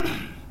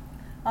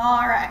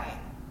All right.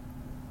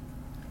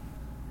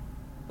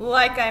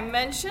 Like I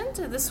mentioned,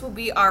 this will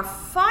be our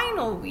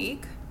final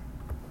week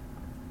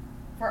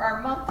for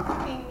our month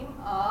theme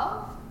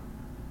of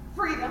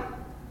freedom.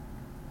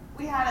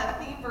 We had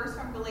a theme verse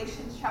from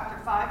Galatians chapter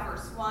 5,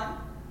 verse 1.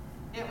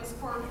 It was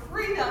for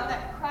freedom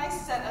that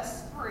Christ set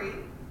us free,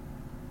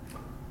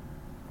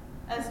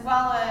 as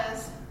well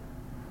as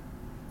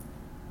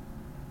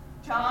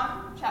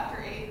John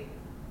chapter 8,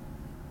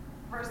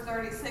 verse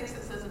 36.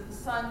 It says, if the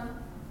Son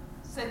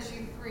sets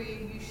you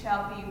free, you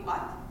shall be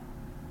what?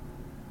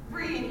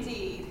 Free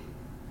indeed.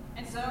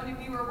 And so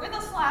if you were with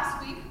us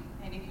last week,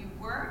 and if you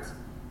weren't,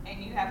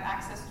 and you have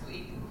access to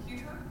a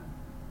computer,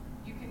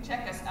 you can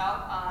check us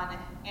out on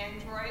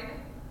Android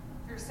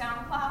through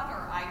SoundCloud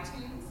or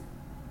iTunes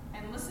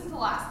and listen to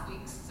last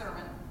week's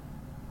sermon.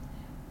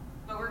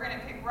 But we're going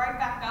to pick right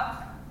back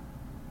up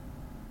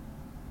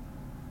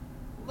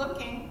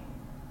looking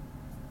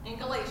in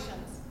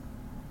Galatians.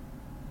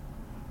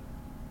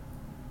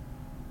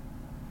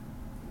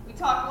 We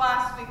talked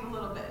last week a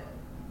little bit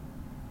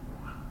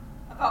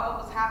about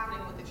what was happening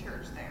with the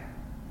church there.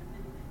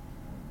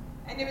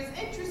 And it was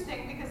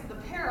interesting because of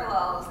the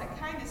parallels that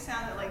kind of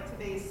sounded like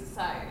today's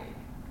society.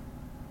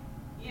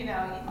 You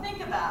know, you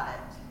think about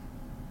it.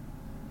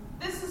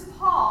 This is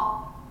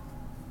Paul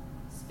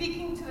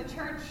speaking to the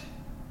church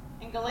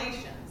in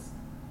Galatians.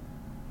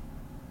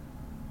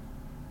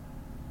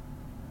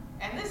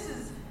 And this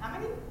is, how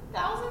many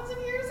thousands of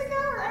years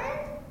ago,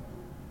 right?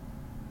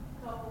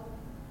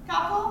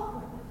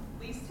 Couple?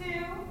 At least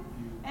two.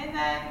 And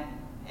then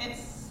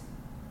it's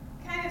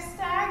kind of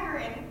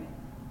staggering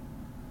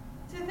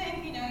to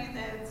think, you know,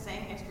 the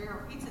same history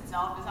repeats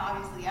itself is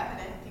obviously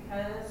evident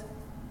because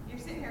you're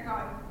sitting here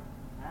going,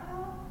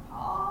 oh,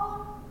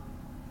 Paul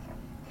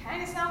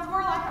kind of sounds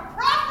more like a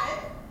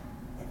prophet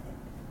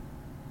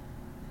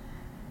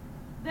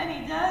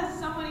than he does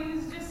somebody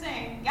who's just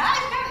saying, guys,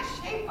 got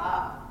to shape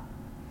up.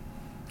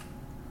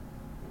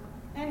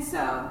 And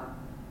so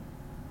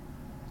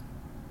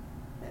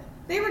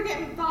they were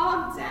getting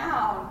bogged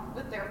down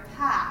with their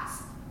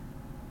past,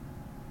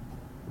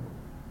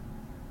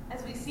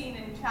 as we've seen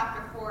in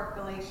chapter 4 of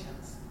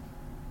Galatians.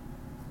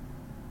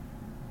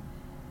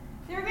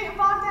 They were getting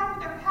bogged down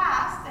with their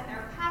past and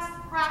their past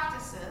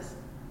practices.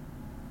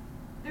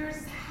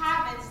 There's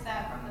habits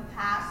that from the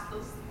past,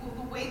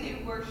 the way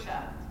they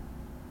worshiped.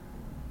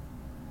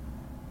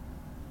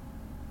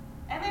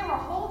 And they were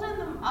holding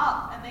them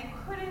up and they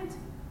couldn't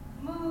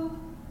move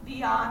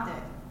beyond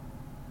it.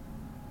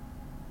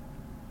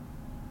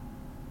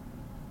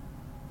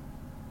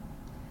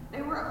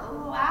 They were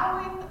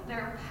allowing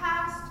their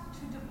past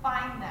to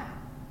define them.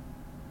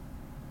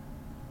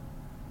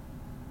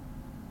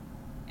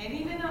 And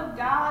even though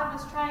God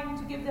was trying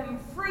to give them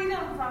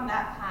freedom from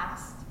that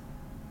past,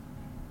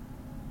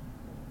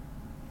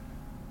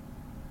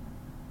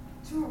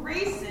 to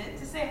erase it,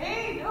 to say,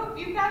 hey, no,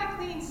 you've got a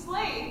clean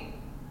slate.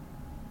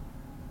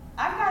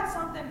 I've got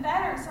something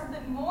better,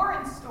 something more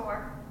in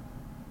store.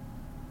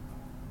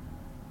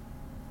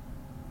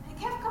 They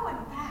kept going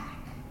back.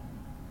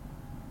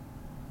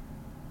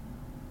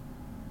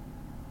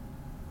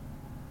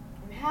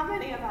 And how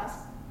many of us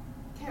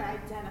can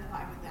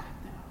identify with that,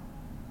 though?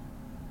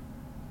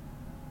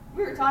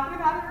 We were talking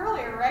about it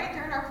earlier, right?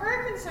 During our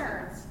prayer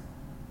concerns.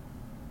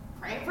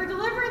 Praying for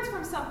deliverance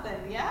from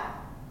something, yeah?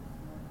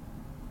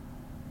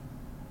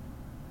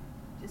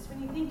 Just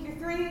when you think you're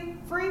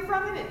free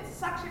from it, it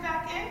sucks you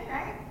back in,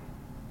 right?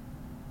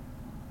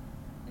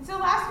 And so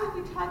last week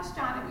we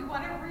touched on it. We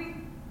want to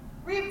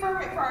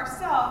reaffirm it for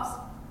ourselves.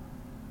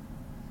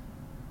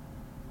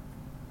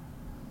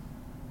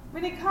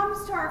 When it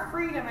comes to our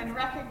freedom and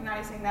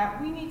recognizing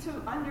that, we need to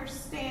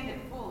understand it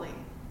fully.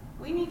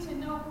 We need to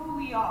know who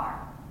we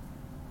are.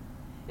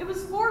 It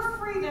was for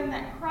freedom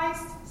that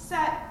Christ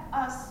set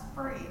us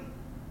free.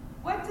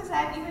 What does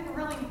that even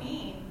really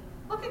mean?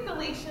 Look at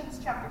Galatians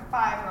chapter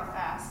 5 real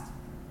fast.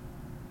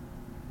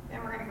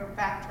 Then we're going to go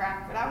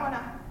backtrack, but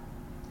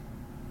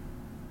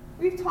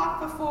we've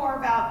talked before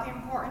about the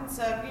importance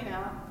of,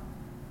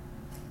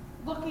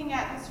 looking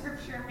at the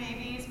scripture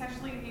maybe,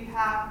 especially if you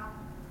have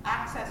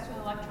access to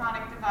an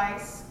electronic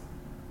device,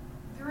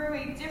 through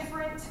a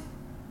different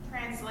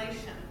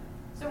translation.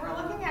 So we're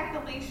looking at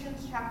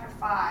Galatians chapter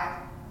 5.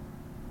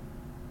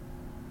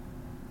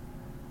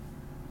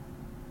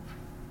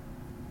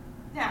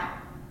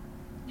 Now,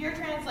 your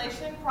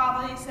translation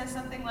probably says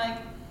something like,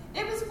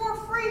 it was for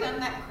freedom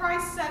that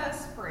Christ set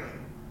us free.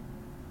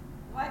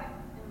 What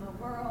in the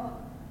world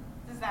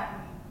does that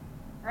mean?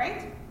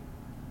 Right?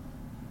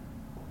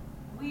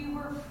 We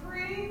were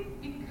free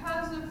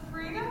because of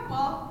freedom?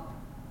 Well,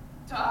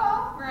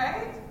 duh,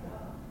 right?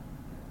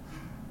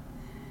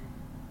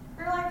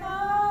 We're like,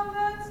 oh,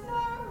 that's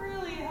not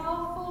really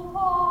helpful,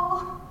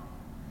 Paul.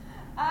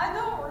 I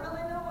don't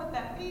really know what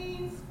that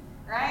means,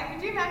 right?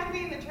 Could you imagine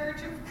being in the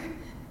church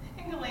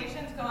in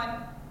Galatians going,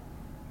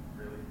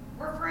 really?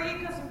 We're free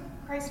because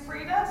Christ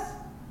freed us?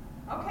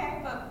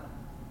 Okay, but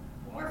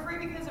we're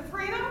free because of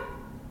freedom?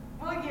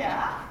 Well,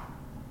 yeah.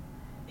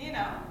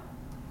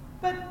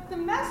 But the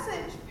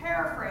Message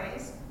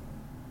paraphrase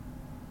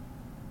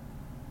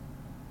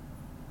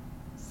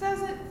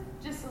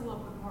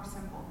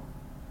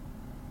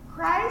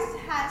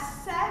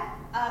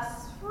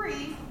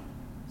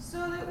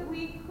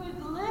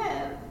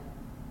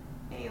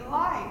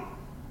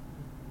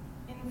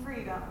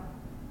freedom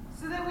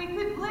so that we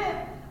could live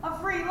a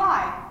free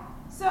life.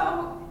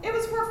 So it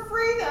was for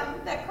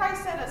freedom that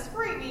Christ set us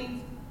free.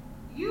 Means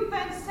you've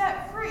been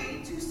set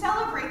free to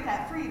celebrate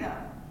that freedom,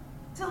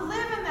 to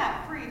live in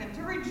that freedom,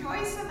 to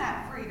rejoice in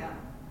that freedom.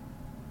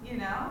 You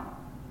know?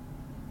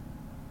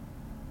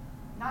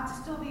 Not to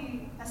still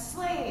be a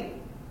slave,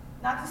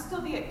 not to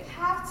still be a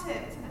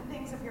captive to the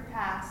things of your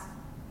past.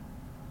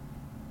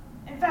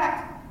 In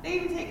fact, they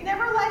even take,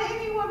 never let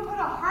anyone put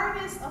a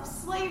harness of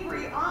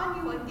slavery on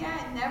you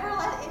again. Never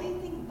let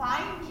anything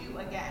bind you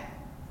again.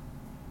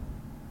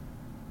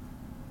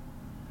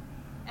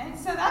 And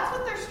so that's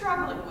what they're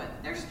struggling with.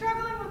 They're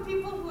struggling with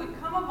people who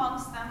would come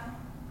amongst them,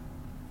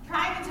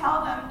 trying to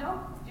tell them, nope,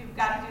 you've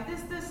got to do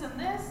this, this, and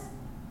this.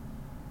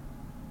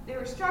 They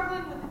were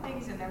struggling with the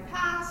things in their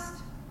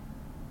past.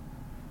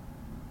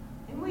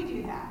 And we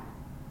do that.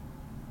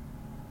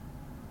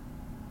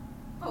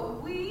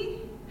 But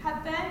we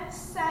have been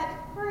set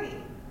free.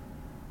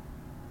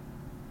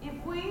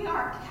 If we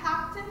are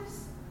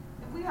captives,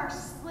 if we are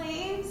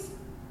slaves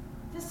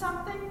to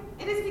something,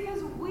 it is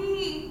because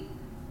we,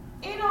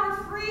 in our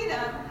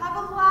freedom, have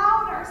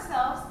allowed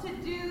ourselves to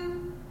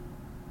do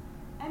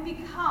and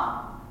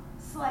become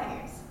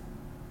slaves.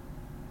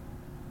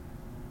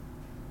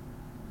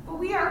 But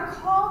we are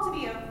called to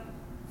be a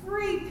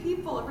free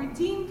people, a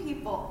redeemed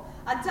people,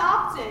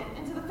 adopted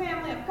into the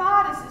family of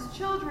God as his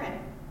children,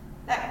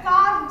 that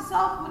God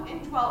himself would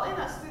indwell in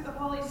us through the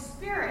Holy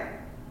Spirit,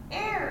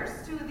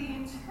 heirs to the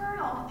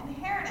eternal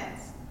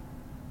inheritance.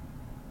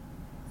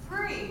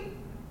 Free,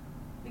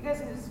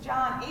 because as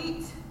John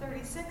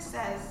 8:36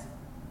 says,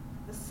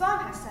 the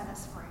Son has set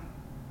us free.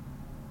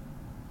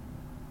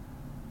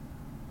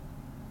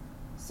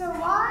 So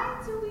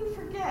why do we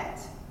forget?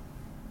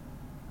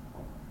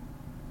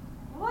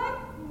 What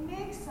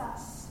makes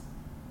us,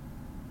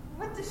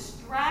 what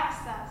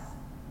distracts us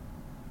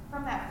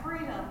from that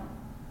freedom?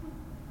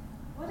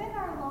 What in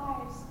our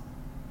lives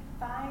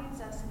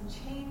binds us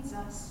and chains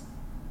us?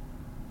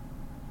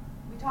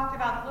 We talked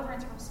about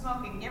deliverance from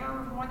smoking. You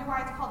ever wonder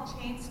why it's called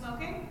chain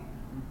smoking?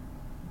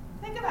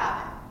 Think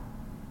about it.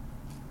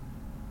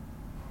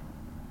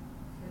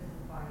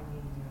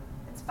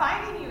 It's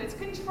binding you. It's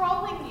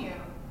controlling you.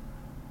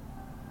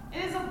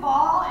 It is a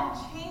ball and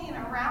chain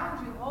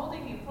around you,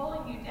 holding you,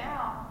 pulling you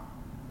down,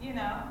 you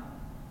know.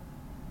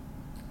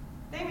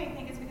 They may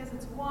think it's because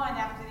it's one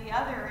after the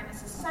other in a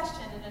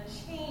succession, in a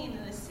chain,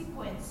 in a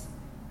sequence.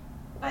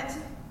 But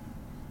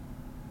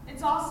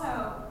it's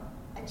also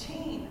a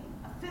chain,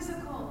 a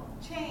physical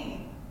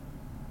chain.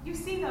 You've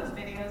seen those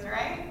videos,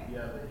 right?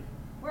 Yeah.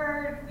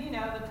 Where, you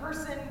know, the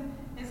person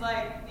is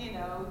like, you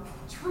know,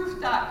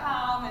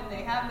 truth.com, and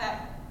they have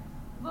that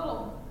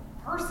little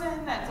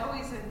person that's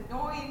always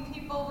annoying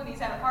people when he's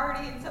at a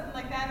party and something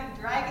like that and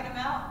dragging him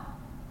out.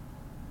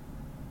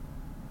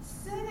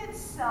 Sin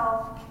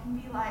itself can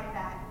be like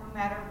that no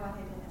matter what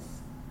it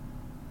is.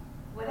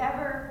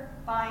 Whatever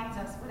binds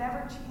us,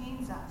 whatever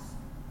chains us,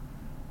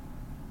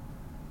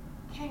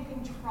 can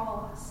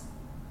control us.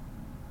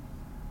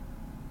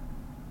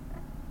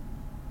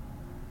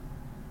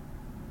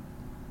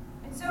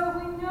 And so if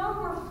we know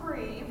we're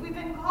free, if we've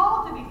been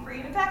called to be free,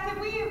 and in fact,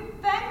 if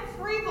we've been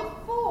free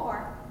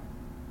before,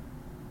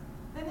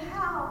 then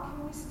how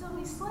can we still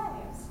be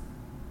slaves?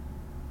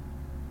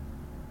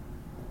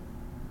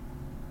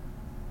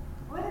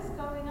 What is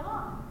going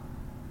on?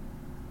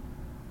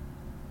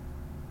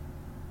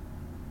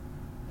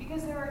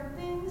 Because there are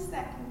things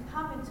that can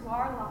come into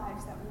our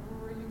lives that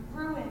will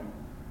ruin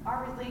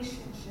our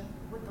relationship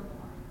with the Lord.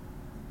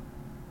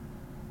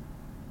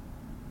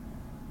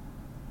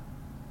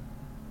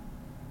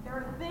 There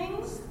are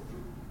things,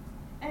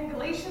 and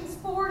Galatians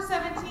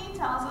 4:17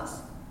 tells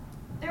us,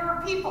 there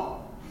are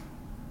people.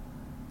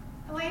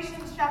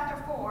 Galatians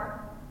chapter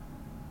 4.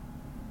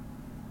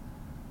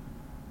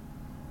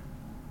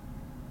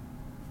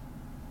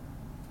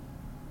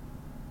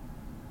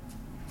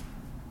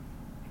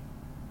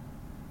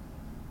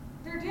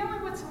 They're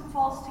dealing with some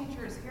false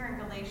teachers here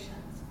in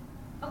Galatians.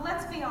 But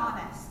let's be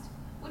honest.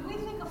 When we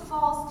think of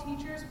false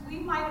teachers, we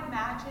might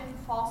imagine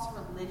false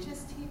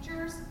religious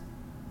teachers.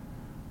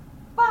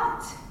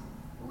 But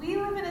we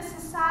live in a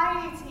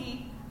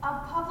society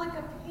of public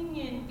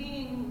opinion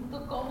being the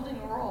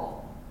golden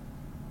rule,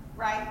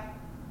 right?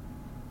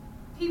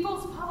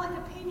 People's public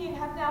opinion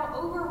have now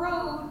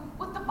overrode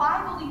what the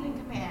Bible even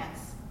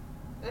commands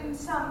in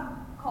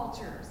some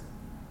cultures,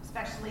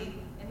 especially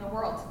in the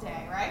world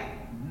today, right?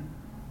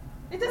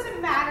 It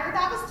doesn't matter.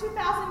 That was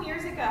 2,000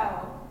 years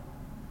ago.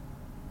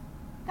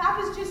 God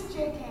was just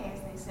JK,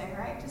 as they say,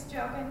 right? Just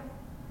joking.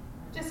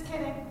 Just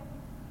kidding.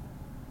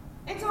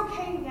 It's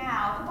okay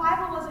now. The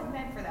Bible wasn't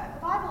meant for that.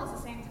 The Bible is the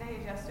same today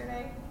as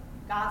yesterday.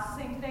 God's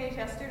the same today as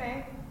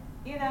yesterday.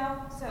 You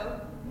know?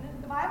 So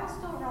the Bible's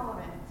still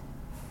relevant.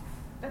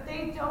 But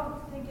they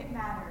don't think it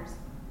matters.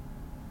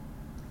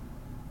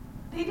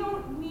 They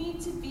don't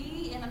need to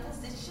be in a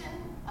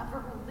position of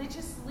a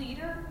religious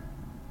leader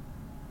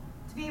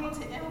to be able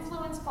to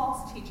influence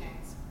false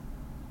teachings.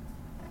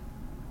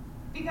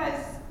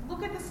 Because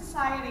look at the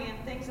society and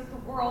things that the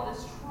world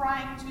is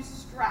trying to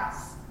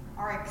stress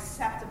are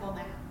acceptable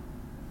now.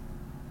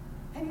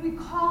 And we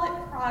call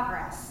it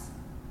progress.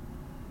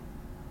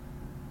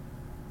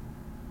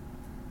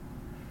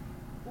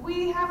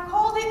 We have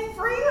called it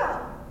freedom,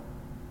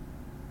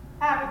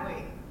 haven't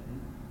we?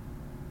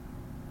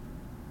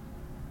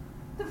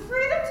 The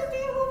freedom to be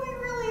who we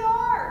really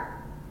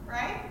are,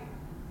 right?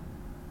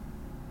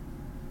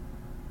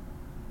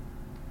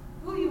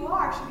 Who you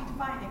are should be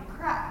defined in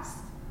Christ.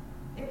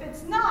 If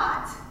it's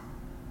not,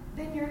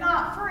 then you're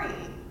not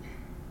free.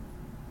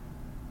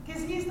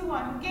 Because he's the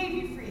one who gave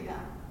you freedom.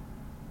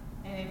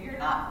 And if you're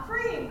not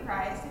free in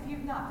Christ, if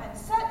you've not been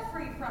set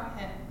free from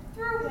him,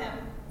 through him,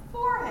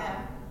 for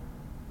him,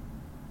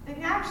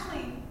 then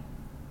actually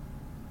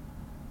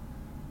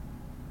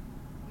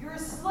you're a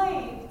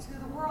slave to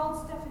the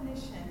world's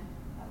definition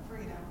of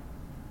freedom.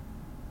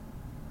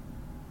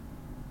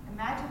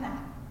 Imagine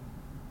that.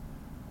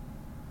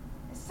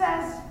 It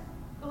says,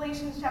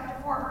 Galatians chapter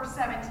 4, verse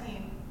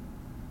 17,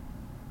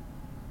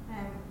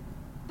 and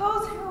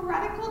those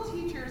heretical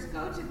teachers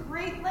go to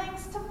great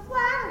lengths to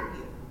flatter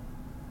you,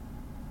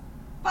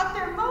 but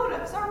their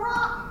motives are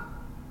rotten.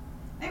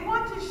 They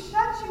want to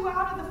shut you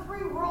out of the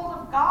free world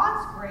of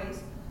God's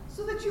grace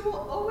so that you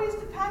will always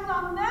depend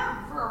on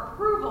them for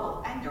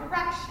approval and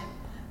direction,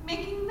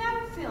 making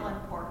them feel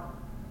important.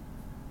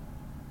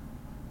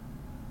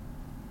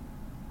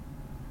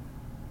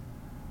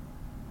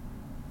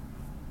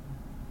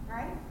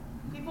 Right?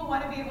 People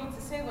want to be able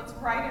to say what's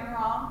right and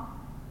wrong.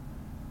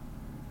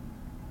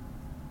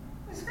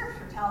 The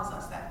scripture tells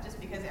us that just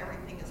because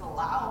everything is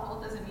allowable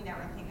doesn't mean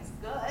everything is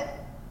good.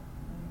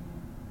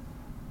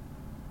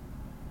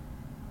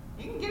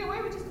 You can get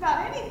away with just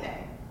about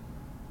anything.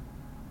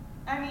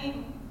 I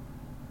mean,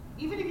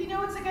 even if you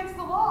know it's against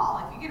the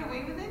law, if you get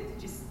away with it,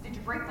 did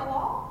you break the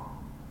law?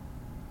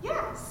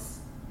 Yes.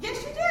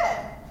 Yes, you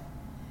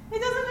did.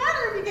 It doesn't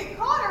matter if you get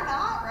caught or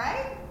not,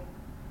 right?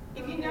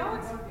 If you know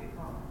it's...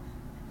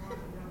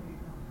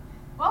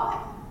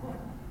 Well,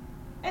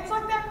 it's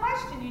like that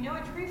question. You know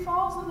a tree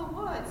falls in the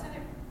woods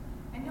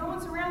and no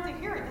one's around to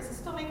hear it. Does it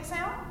still make a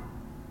sound?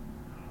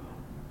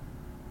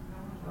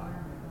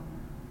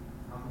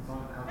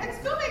 It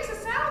still makes a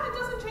sound. It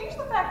doesn't change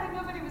the fact that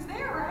nobody was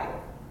there, right?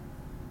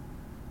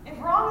 If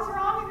wrong is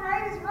wrong and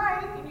right is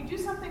right, and you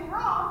do something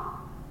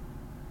wrong,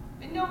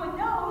 but no one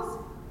knows,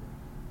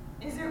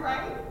 is it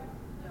right?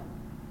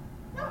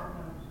 No.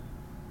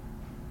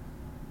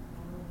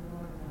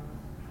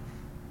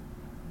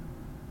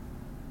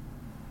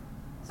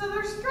 So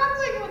they're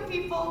struggling with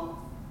people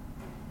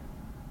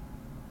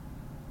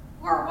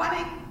who are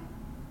wanting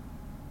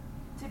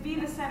to be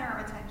the center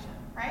of attention,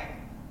 right?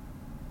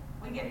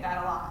 We get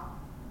that a lot.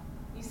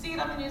 You see it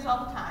on the news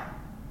all the time.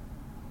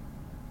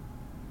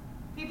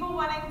 People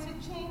wanting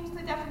to change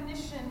the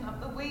definition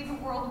of the way the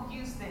world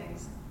views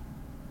things.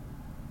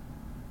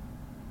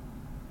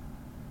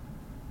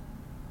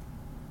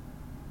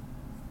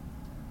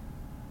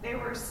 They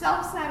were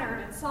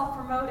self-centered and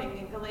self-promoting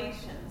in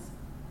Galatians.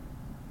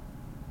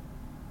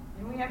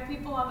 And we have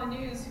people on the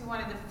news who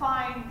want to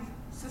define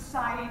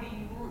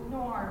society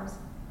norms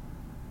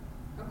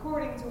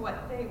according to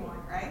what they want,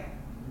 right?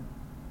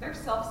 They're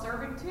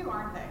self-serving too,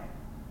 aren't they?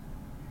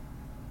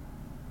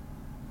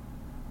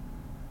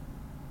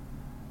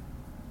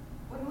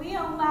 When we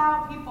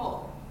allow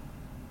people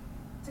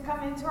to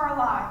come into our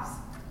lives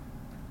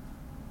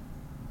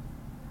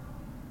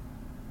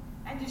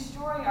and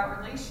destroy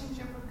our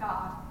relationship with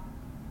God,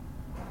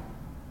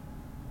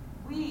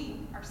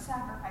 we are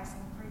sacrificing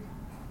freedom.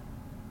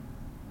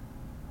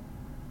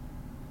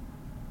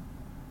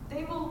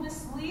 They will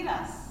mislead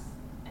us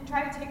and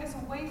try to take us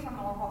away from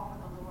our walk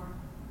with the Lord.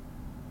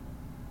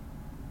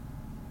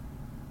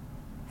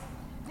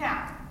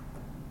 Now,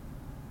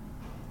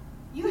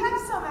 you have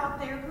some out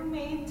there who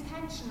may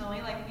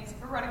intentionally, like these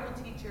heretical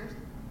teachers,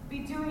 be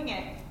doing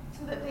it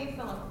so that they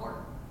feel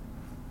important.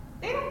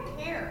 They don't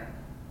care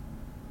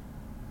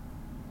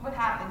what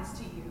happens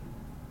to you.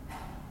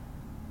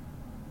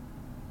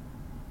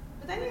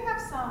 But then you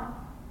have some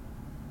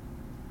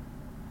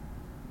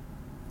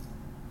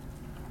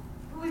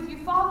who, if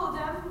you follow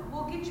them,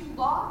 will get you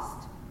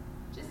lost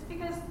just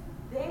because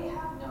they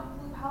have no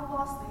clue how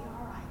lost they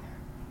are either.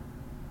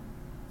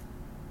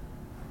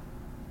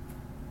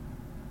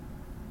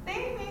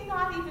 They may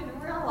not even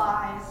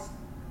realize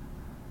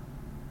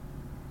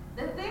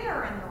that they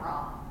are in the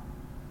wrong.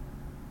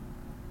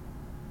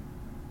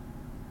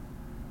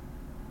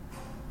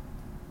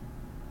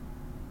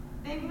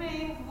 They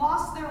may have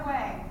lost their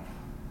way.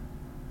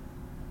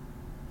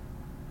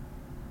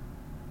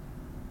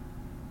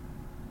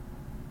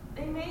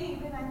 They may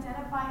even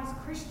identify as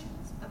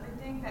Christians, but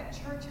they think that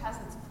church has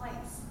its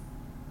place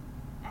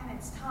and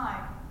its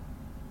time.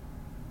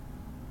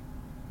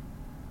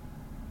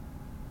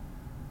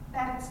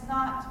 That it's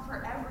not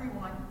for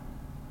everyone.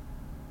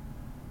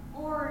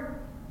 Or,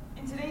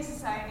 in today's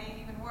society,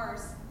 even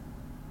worse,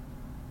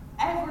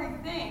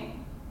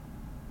 everything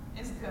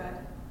is good.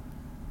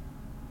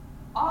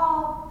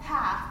 All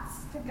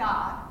paths to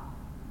God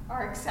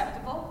are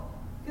acceptable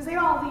because they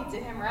all lead to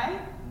Him,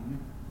 right?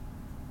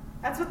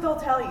 That's what they'll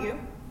tell you.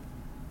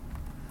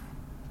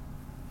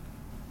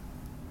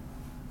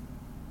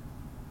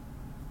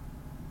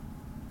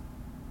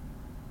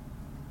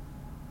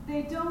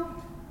 they don't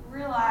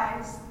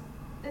realize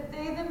that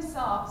they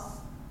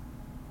themselves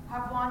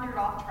have wandered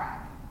off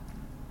track.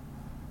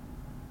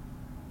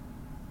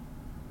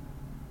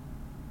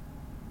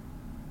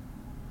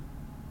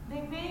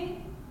 They may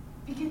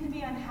begin to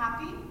be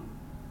unhappy.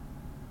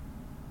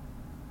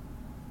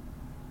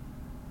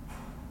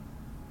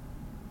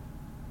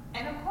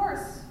 And of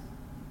course,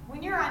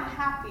 when you're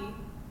unhappy,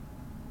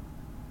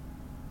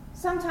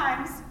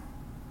 sometimes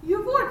you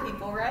avoid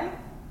people, right?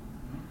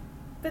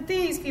 But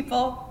these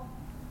people,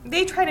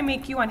 they try to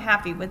make you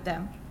unhappy with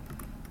them.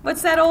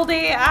 What's that old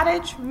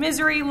adage?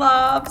 Misery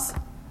loves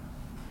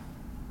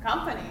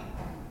company.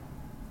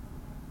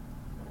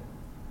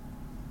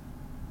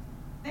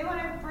 They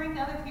want to bring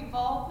other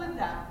people with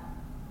them.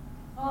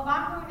 Well, if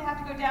I'm going to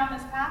have to go down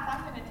this path,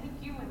 I'm going to take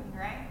you with me,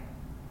 right?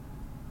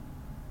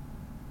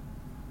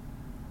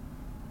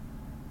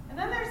 And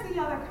then there's the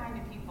other kind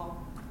of people.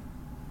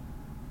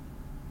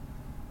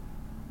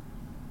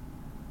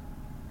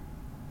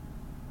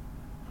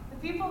 The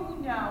people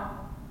who know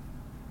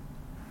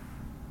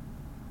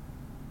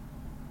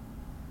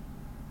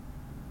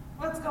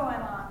what's going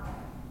on.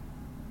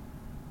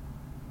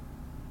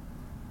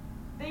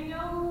 They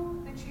know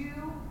that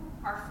you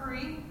are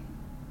free,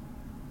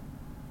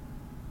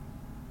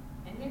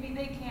 and maybe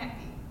they can't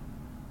be,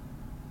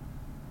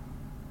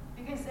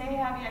 because they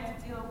have yet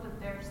to deal with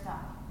their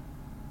stuff.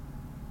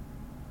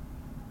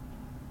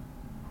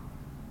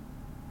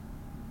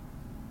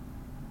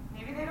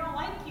 Maybe they don't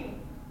like you.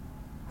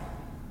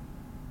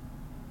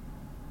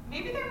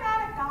 Maybe they're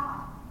mad at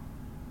God.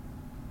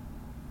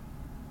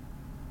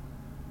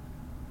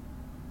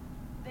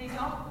 They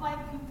don't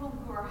like people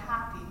who are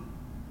happy.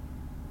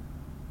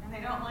 And they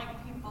don't like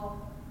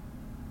people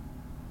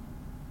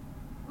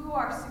who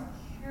are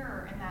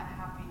secure in that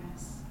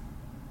happiness.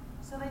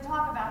 So they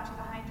talk about you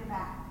behind your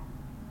back.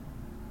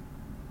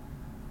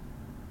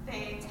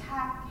 They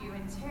attack you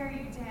and tear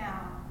you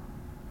down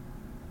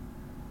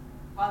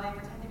while they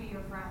pretend to be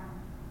your friend.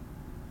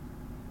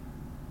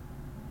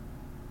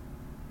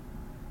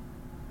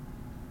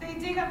 They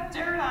dig up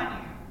dirt on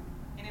you.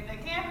 And if they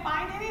can't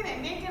find any, they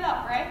make it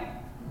up, right?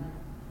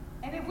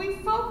 And if we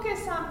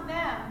focus on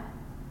them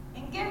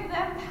and give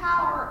them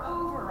power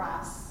over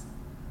us,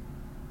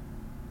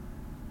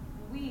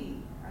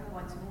 we are the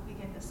ones who will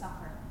begin to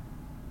suffer.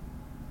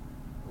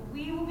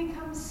 We will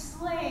become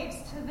slaves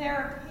to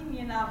their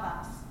opinion of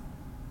us.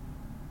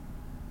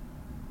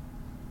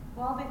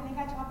 Well, they think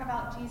I talk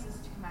about Jesus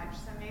too much,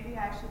 so maybe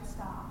I should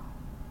stop.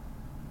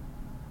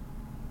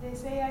 They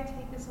say I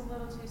take this a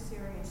little too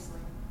seriously.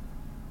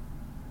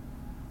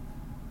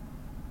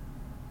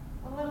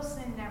 A little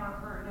sin never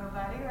hurt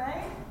nobody,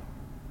 right?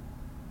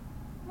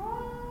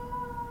 What?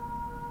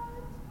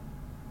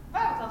 The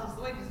Bible tells us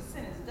the wages of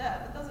sin is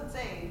death. It doesn't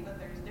say that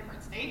there's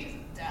different stages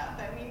of death.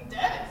 I mean,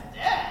 dead is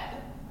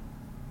dead.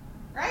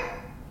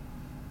 Right?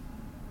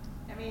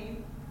 I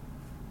mean,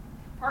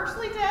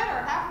 partially dead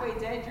or halfway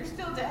dead, you're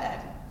still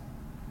dead.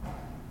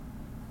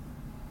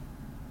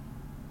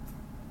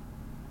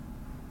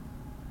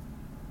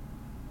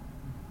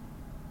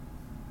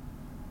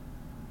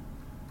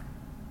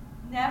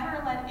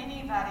 Never let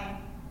anybody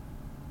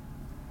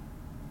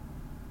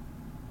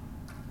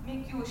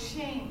make you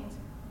ashamed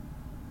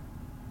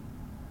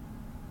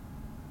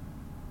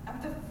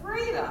of the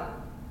freedom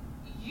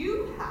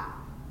you have.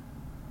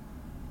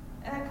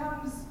 And that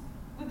comes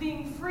with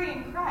being free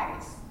in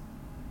Christ.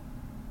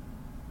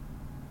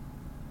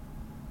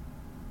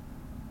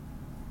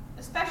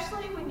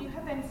 Especially when you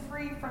have been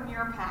free from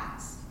your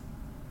past.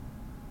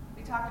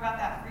 We talked about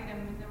that freedom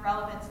and the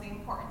relevance, the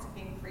importance of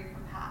being free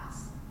from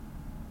past.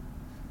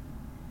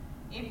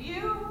 If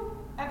you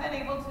have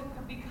been able to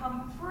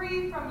become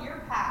free from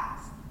your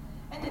past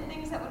and the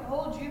things that would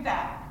hold you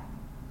back,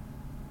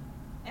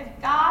 if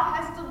God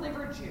has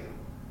delivered you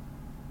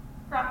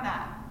from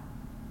that,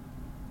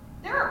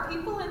 there are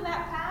people in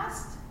that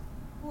past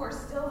who are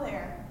still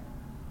there.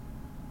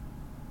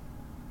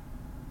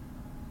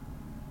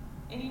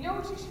 And you know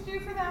what you should do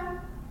for them?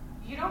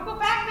 You don't go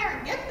back there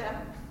and get them.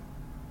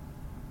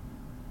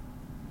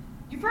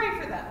 You pray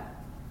for them.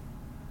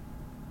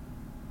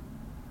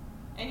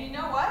 And you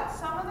know what?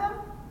 Some of them,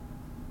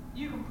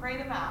 you can pray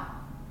them out.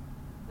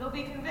 They'll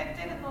be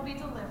convicted and they'll be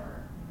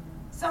delivered.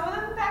 Some of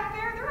them back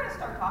there, they're going to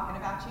start talking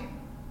about you.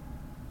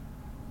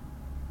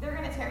 They're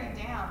going to tear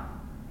you down.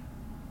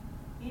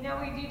 You know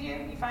what you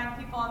do? You find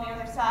people on the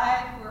other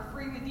side who are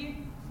free with you.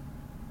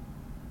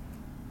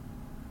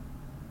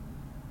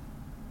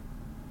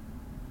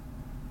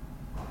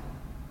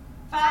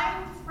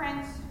 Find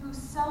friends who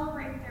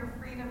celebrate their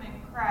freedom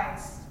in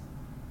Christ.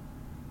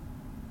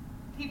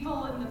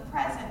 People in the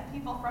present,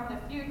 people from the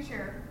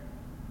future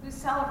who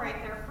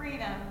celebrate their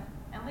freedom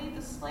and leave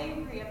the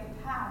slavery of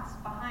the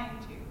past behind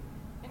you,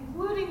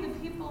 including the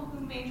people who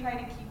may try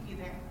to keep you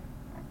there.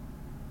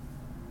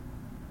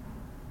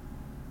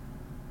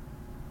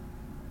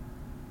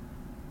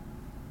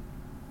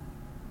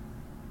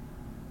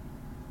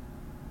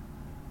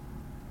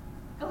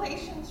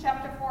 Galatians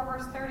chapter 4,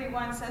 verse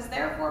 31 says,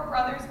 "Therefore,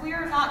 brothers, we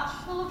are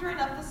not children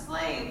of the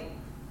slave,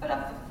 but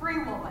of the free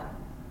woman.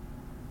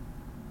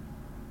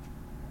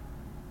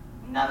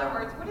 In other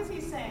words, what is he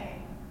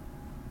saying?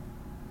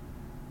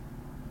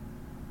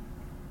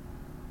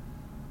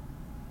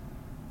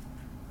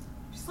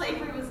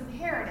 Slavery was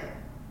inherited.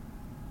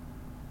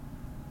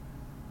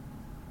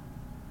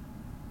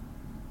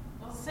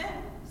 Well, sin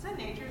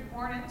nature is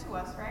born into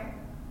us, right?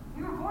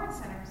 We were born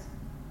sinners.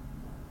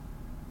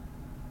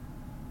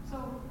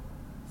 So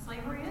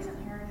slavery is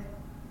inherited.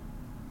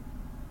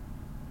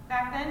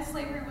 Back then,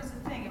 slavery was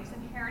a thing. It was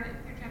inherited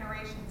through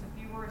generations.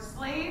 If you were a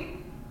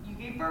slave, you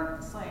gave birth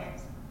to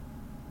slaves.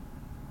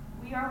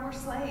 We're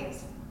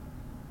slaves.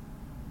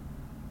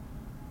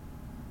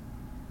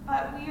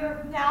 But we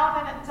are now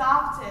been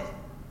adopted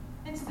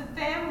into the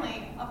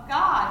family of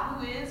God,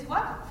 who is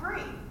what?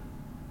 Free.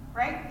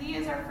 Right? He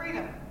is our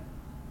freedom.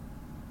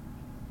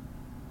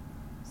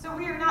 So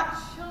we are not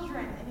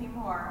children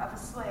anymore of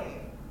a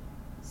slave.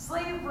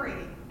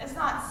 Slavery is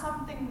not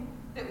something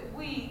that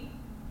we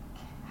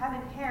have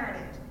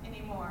inherited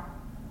anymore.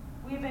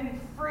 We've been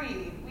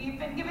freed. We've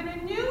been given a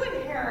new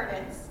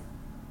inheritance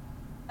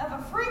of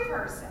a free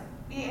person,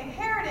 the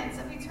inheritance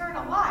of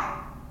eternal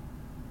life.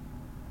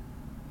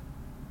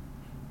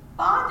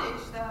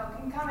 Bondage, though,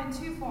 can come in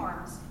two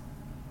forms.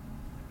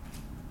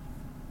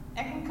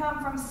 It can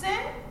come from sin,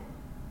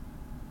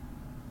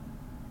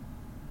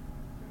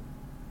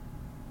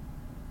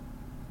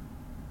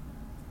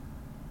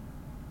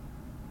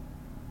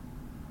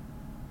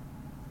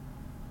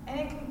 and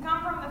it can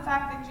come from the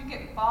fact that you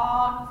get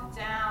bogged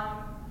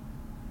down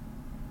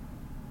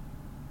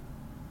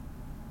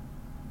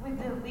with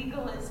the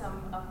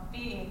legalism of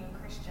being a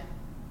Christian.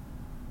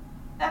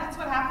 That's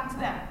what happened to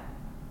them.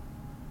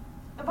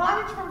 The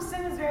bondage from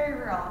sin is very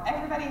real.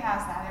 Everybody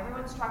has that.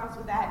 Everyone struggles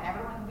with that, and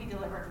everyone can be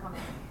delivered from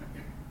it.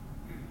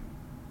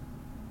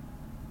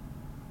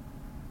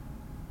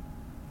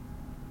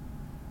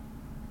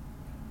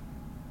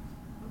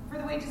 For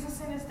the wages of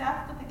sin is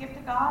death, but the gift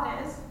of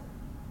God is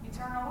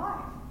eternal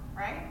life.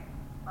 Right?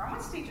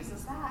 Romans teaches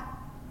us that.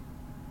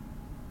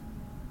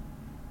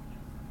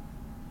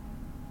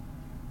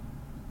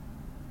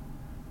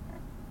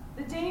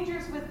 The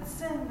dangers with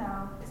sin,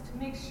 though, is to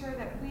make sure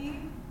that we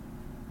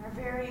are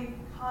very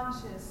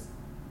conscious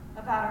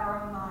about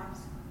our own lives.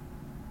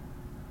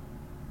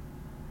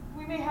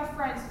 We may have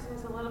friends who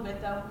says a little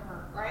bit don't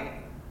hurt,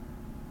 right?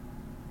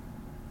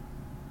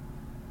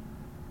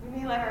 We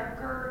may let our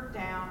guard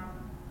down.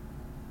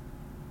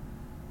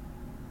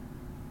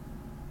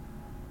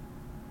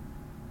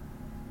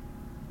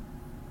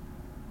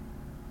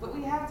 But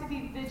we have to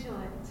be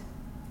vigilant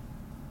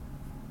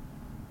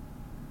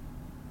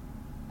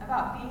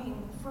about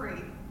being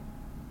free.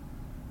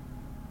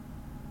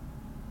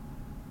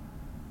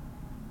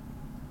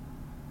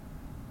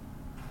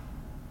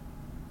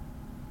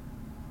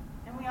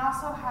 And we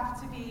also have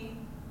to be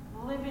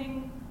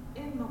living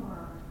in the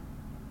Word.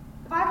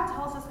 The Bible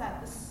tells us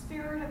that the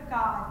Spirit of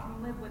God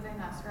can live within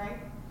us, right?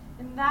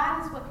 And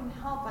that is what can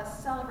help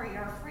us celebrate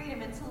our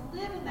freedom and to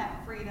live in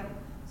that freedom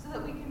so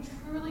that we can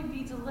truly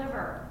be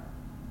delivered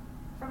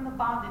from the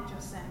bondage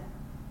of sin.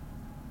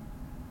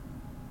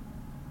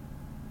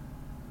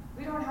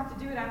 We don't have to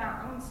do it on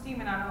our own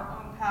steam and on our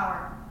own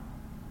power.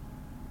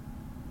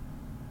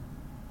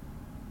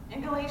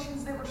 In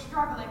Galatians, they were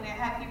struggling. They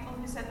had people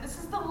who said, this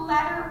is the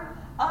letter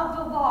of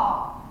the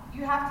law.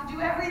 You have to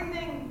do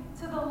everything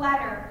to the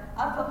letter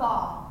of the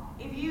law.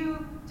 If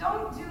you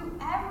don't do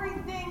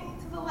everything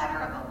to the letter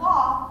of the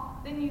law,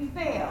 then you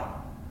fail.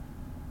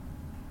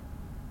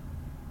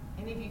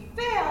 And if you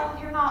fail,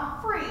 you're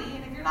not free.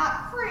 And if you're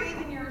not free,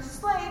 then you're a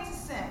slave to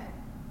sin.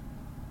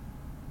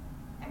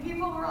 And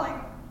people were like,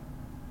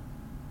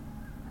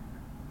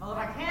 well, if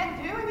I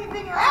can't do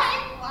anything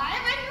right, why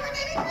am I doing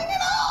anything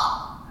at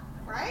all?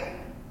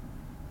 Right?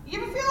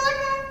 You ever feel like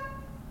that?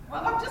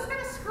 Well, if I'm just going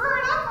to screw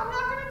it up, I'm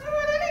not going to do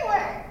it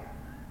anyway.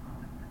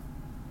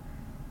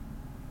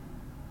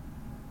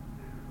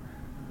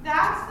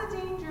 That's the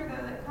danger,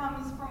 though, that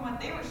comes from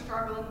what they were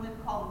struggling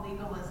with called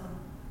legalism.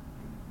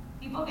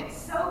 People get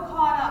so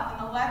caught up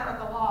in the letter of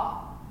the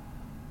law.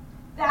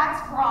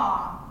 That's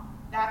wrong.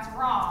 That's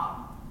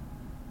wrong.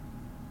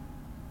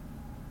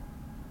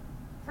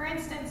 For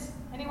instance,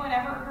 anyone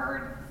ever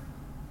heard,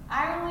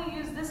 I only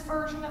use this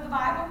version of the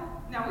Bible?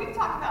 Now, we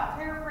talk about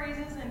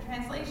paraphrases and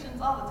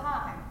translations all the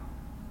time.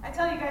 I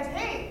tell you guys,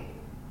 hey,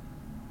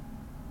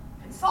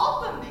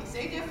 consult them. They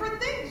say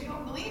different things.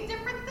 You'll believe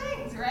different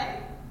things,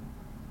 right?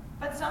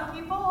 But some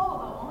people,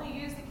 they'll only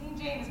use the King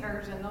James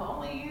Version. They'll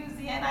only use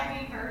the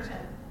NIV version.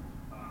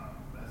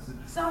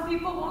 Some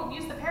people won't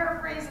use the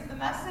paraphrase of the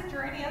Message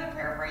or any other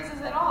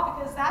paraphrases at all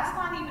because that's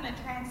not even a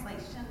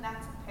translation,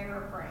 that's a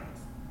paraphrase.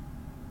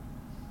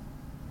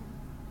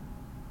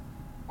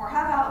 Or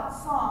how about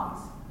songs?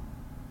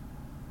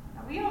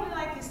 Now, we only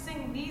like to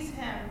sing these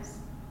hymns.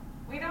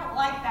 We don't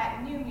like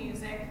that new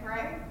music,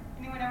 right?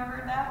 Anyone ever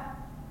heard that?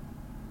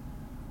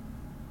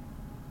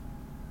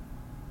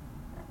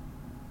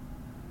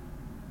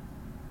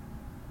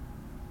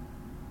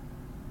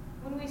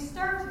 When we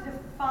start to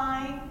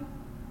define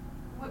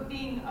what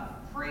being a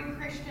free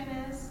Christian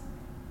is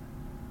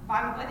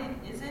by what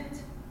it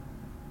isn't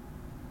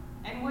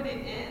and what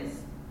it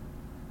is,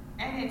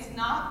 And it's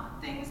not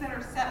things that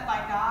are set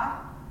by God.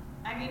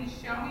 I mean,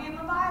 show me in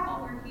the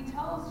Bible where he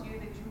tells you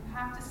that you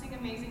have to sing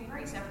Amazing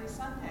Grace every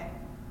Sunday.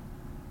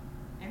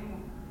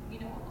 And,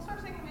 we'll start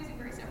singing Amazing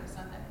Grace every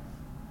Sunday.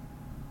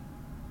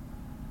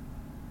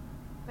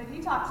 But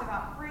he talks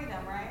about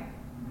freedom, right?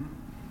 Mm-hmm.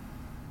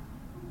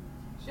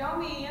 Show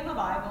me in the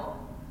Bible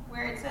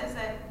where it says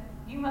that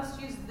you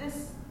must use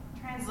this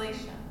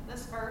translation,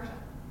 this version.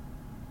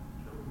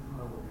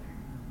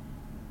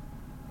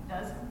 It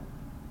doesn't.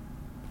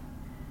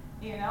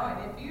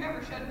 And if you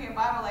ever showed me a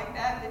Bible like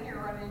that, then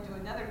you're running into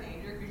another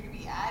danger because you'd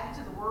be adding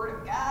to the Word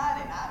of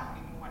God, and I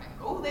don't even want to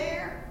go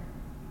there.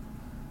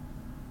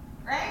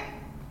 Right?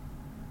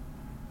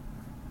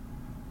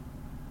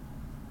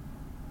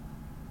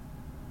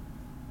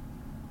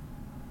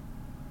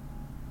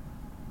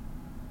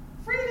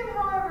 Freedom,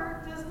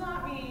 however, does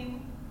not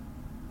mean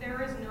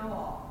there is no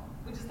law,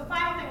 which is the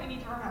final thing we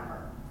need to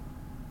remember.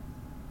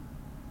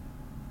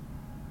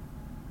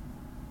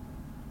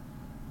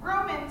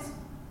 Romans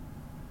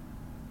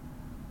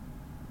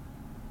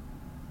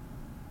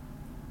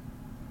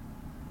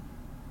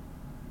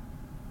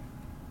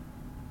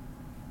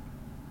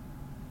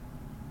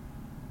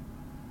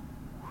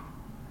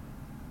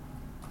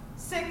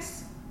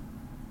 6,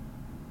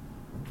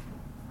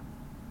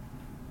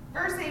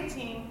 verse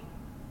 18,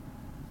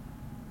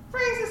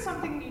 phrases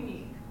something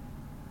unique.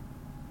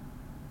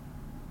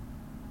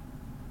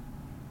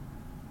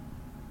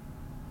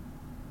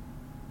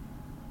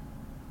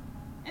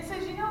 It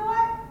says, you know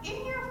what?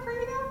 In your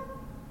freedom,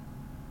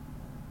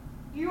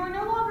 you are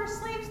no longer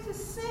slaves to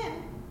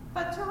sin,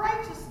 but to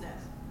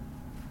righteousness.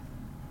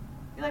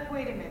 You're like,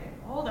 wait a minute,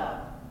 hold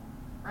up,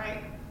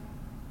 right?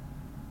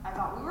 I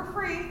thought we were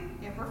free.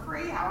 If we're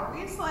free, how are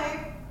we a slave?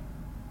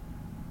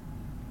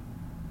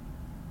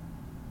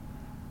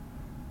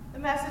 The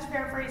Message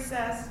paraphrase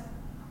says,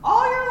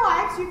 all your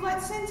lives you've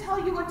let sin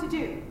tell you what to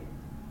do.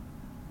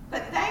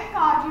 But thank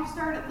God you've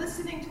started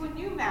listening to a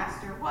new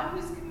master, one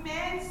whose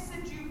commands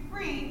set you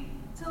free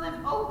to live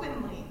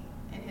openly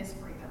in his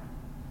freedom.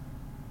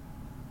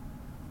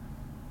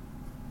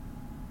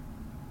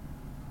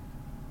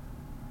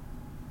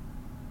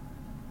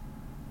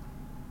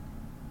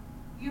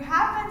 You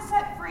have been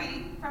set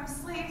free from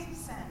slaves of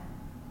sin.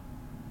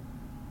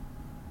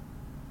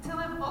 To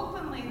live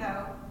openly,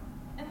 though,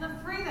 in the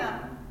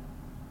freedom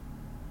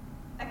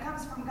that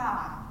comes from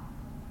God.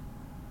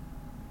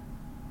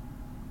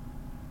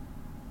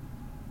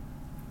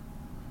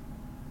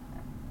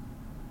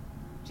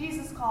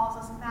 Jesus calls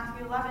us in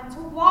Matthew 11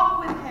 to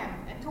walk with him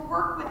and to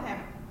work with him,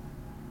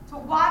 to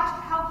watch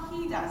how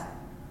he does it,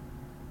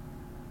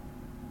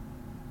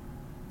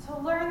 to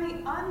learn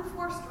the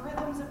unforced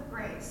rhythms of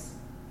grace,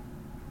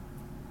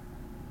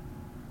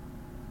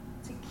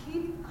 to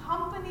keep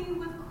company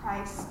with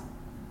Christ,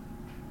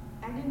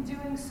 and in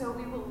doing so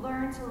we will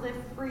learn to live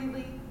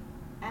freely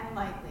and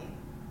lightly.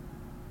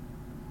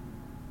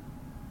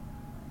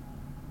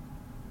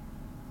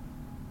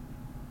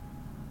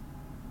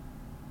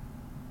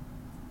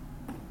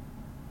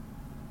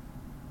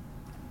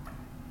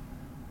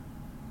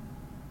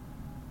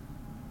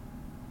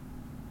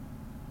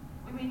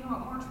 We may know it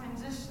more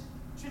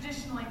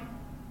traditionally,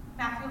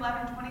 Matthew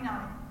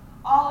 11:29.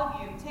 All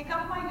of you, take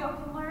up my yoke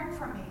and learn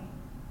from me,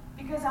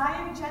 because I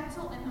am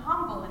gentle and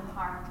humble in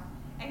heart,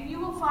 and you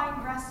will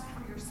find rest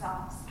for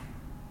yourselves.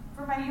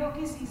 For my yoke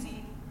is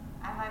easy,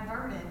 and my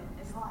burden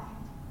is light.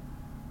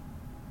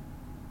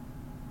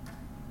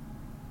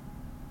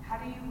 How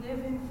do you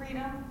live in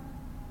freedom?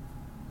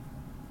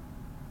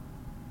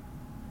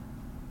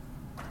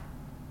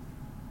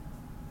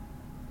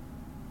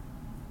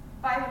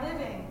 By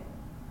living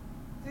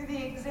through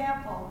the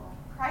example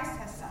Christ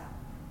has set.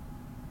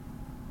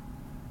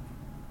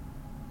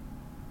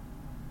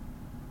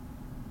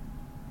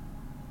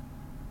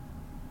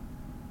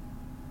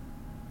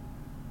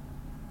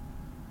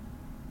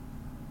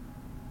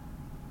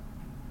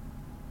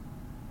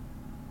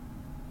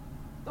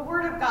 The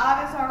Word of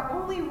God is our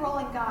only rule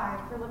and guide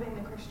for living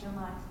the Christian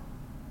life.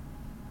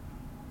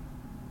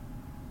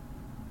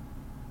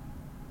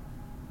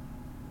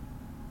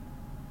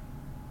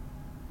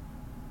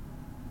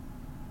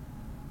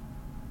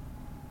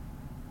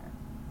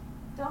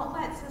 Don't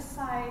let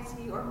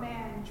society or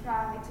man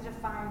try to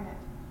define it.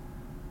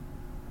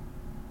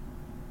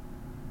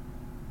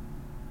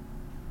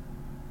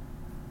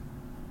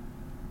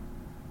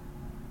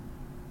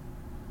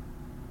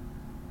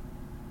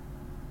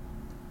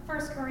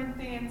 First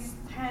Corinthians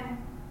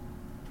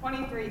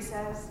 10:23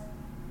 says,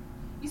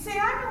 you say,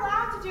 I'm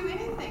allowed to do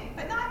anything,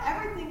 but not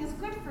everything is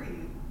good for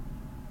you.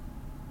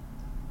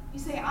 You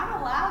say,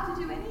 I'm allowed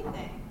to do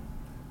anything,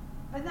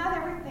 but not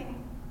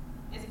everything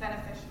is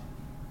beneficial.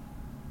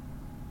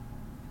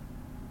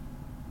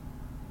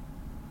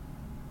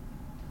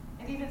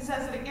 It even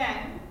says it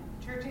again.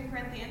 The church in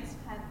Corinthians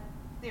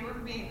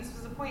this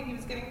was the point he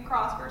was getting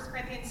across, 1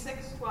 Corinthians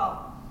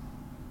 6:12.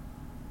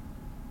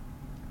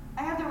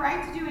 I have the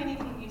right to do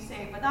anything you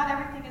say, but not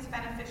everything is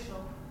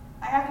beneficial.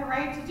 I have the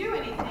right to do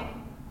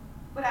anything,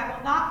 but I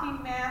will not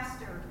be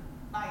mastered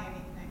by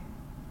anything.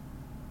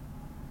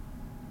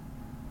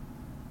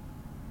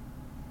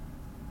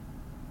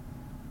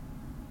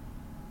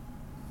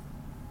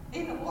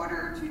 in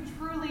order to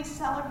truly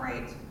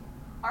celebrate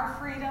our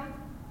freedom,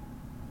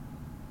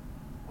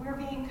 we're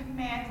being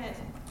commanded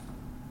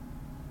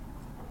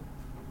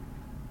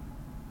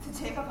to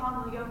take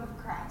upon the yoke of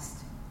Christ,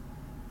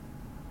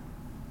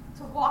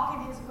 to walk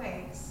in his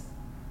ways,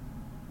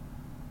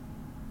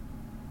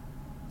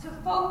 to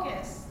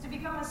focus, to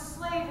become a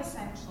slave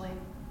essentially,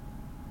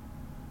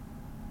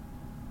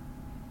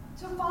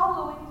 to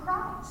follow in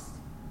Christ.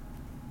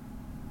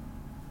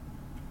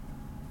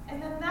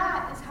 And then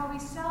that is how we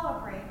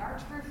celebrate our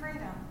true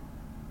freedom.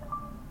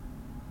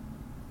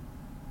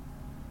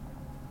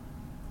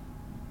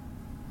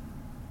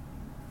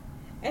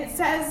 It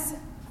says,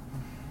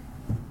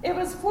 it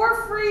was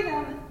for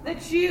freedom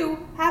that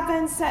you have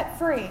been set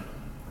free.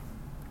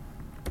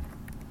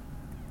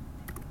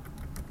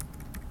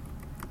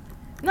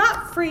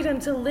 Not freedom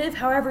to live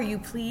however you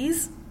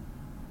please.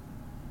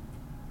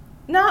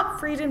 Not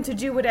freedom to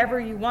do whatever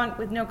you want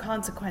with no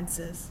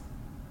consequences.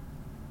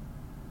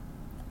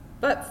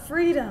 But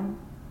freedom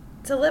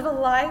to live a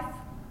life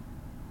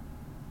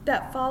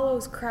that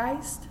follows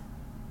Christ,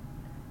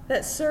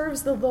 that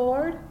serves the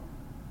Lord,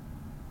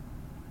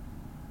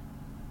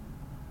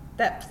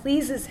 that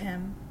pleases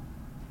him,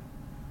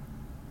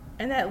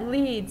 and that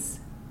leads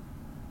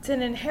to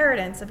an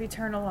inheritance of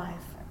eternal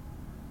life.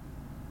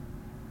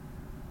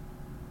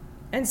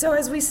 And so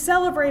as we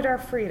celebrate our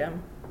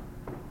freedom,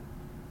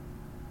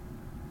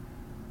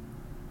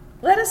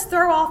 let us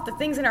throw off the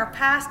things in our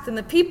past and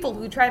the people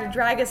who try to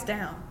drag us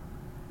down.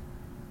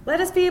 Let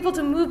us be able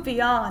to move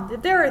beyond.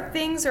 If there are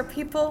things or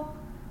people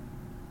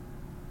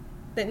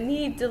that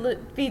need to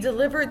be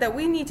delivered, that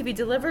we need to be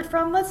delivered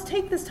from, let's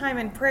take this time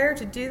in prayer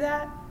to do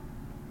that.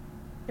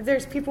 If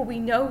there's people we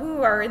know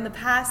who are in the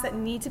past that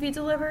need to be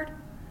delivered,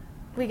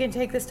 we can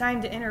take this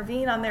time to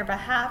intervene on their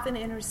behalf and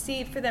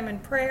intercede for them in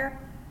prayer.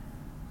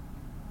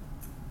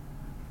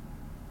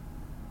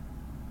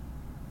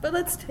 But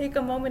let's take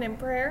a moment in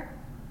prayer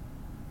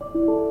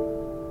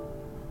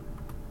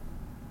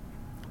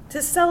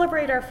to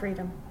celebrate our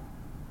freedom,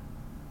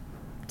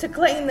 to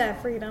claim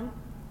that freedom,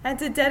 and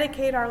to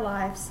dedicate our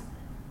lives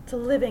to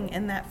living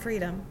in that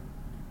freedom.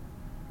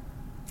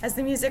 As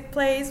the music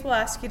plays, we'll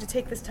ask you to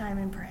take this time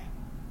and pray.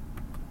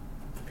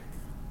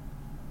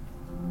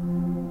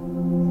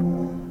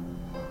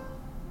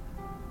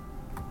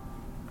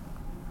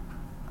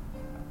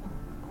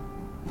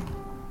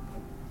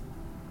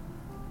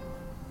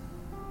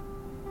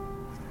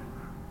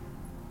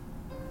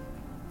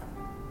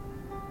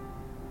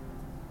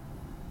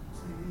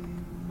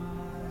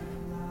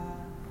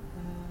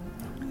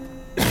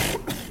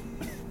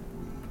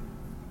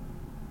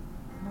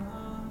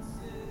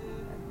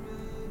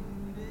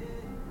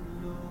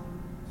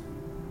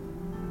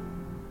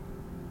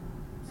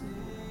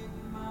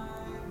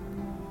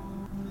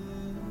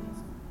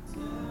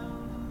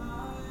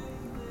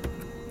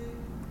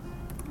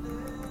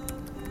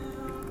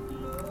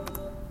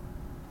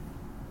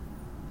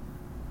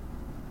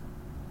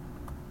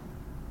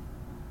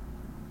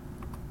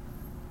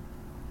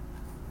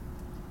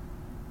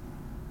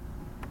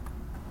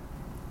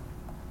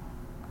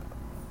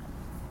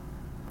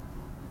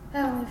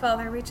 Heavenly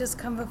Father, we just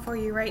come before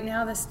you right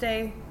now this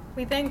day.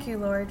 We thank you,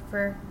 Lord,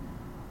 for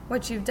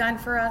what you've done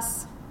for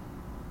us.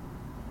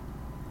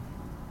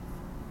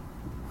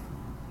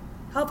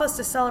 Help us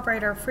to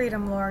celebrate our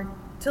freedom, Lord,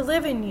 to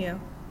live in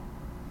you,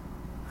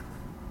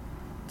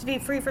 to be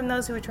free from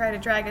those who would try to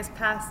drag us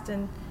past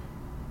and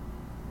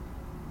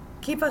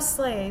keep us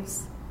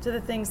slaves to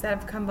the things that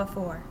have come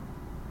before.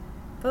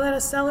 But let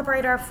us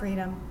celebrate our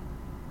freedom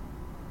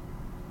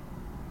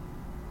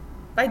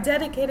by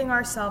dedicating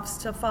ourselves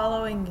to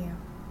following you.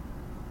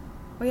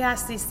 We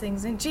ask these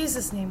things in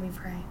Jesus' name we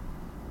pray.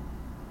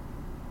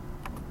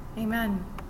 Amen.